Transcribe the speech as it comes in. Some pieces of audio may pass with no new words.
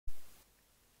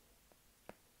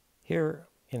Here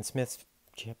in Smith's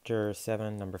chapter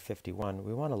 7, number 51,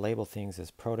 we want to label things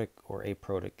as protic or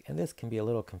aprotic, and this can be a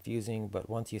little confusing, but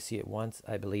once you see it once,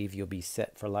 I believe you'll be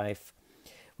set for life.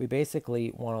 We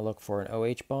basically want to look for an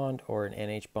OH bond or an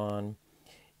NH bond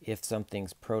if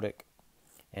something's protic,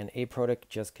 and aprotic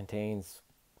just contains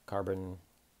carbon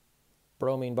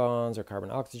bromine bonds or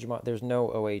carbon oxygen bonds. There's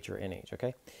no OH or NH,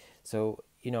 okay? So,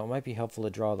 it might be helpful to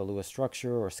draw the Lewis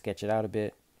structure or sketch it out a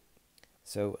bit.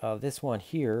 So this one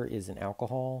here is an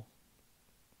alcohol,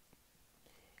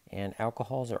 and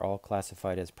alcohols are all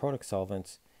classified as protic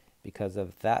solvents because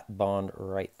of that bond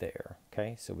right there.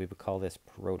 Okay, so we would call this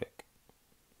protic.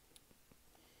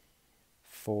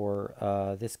 For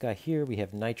this guy here, we have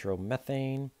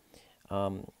nitromethane.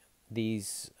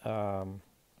 It's a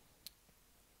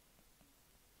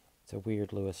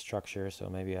weird Lewis structure, so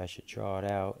maybe I should draw it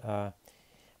out.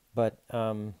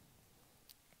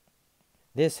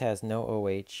 This has no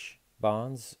OH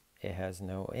bonds, it has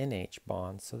no NH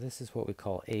bonds, so this is what we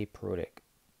call aprotic.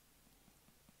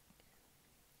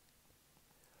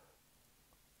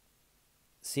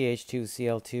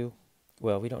 CH2Cl2,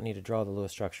 well, we don't need to draw the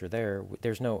Lewis structure there.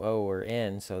 There's no O or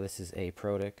N, so this is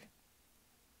aprotic.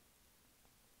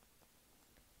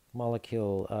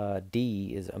 Molecule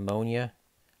D is ammonia.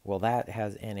 Well, that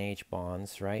has NH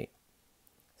bonds, right?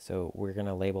 So we're going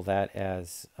to label that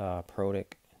as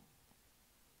protic.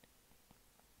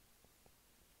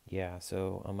 Yeah,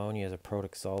 so ammonia is a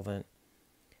protic solvent.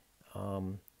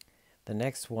 The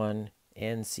next one,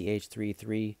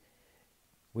 NCH3,3,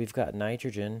 we've got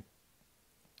nitrogen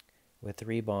with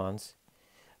 3 bonds,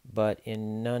 but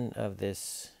in none of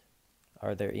this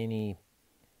are there any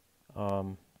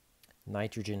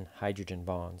nitrogen-hydrogen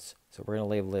bonds. So we're going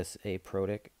to label this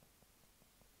aprotic.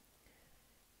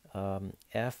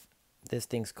 F, this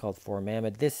thing's called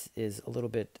formamide. This is a little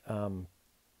bit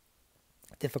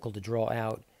difficult to draw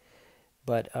out,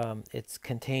 but it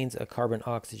contains a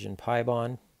carbon-oxygen pi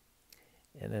bond,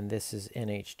 and then this is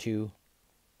NH2.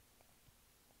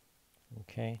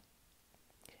 Okay,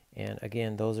 and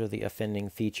again, those are the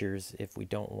offending features if we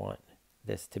don't want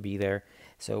this to be there.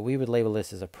 So we would label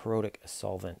this as a protic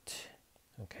solvent.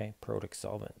 Okay, protic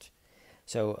solvent.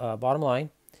 So bottom line,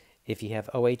 if you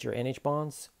have OH or NH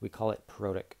bonds, we call it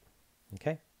protic.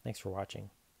 Okay, thanks for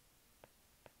watching.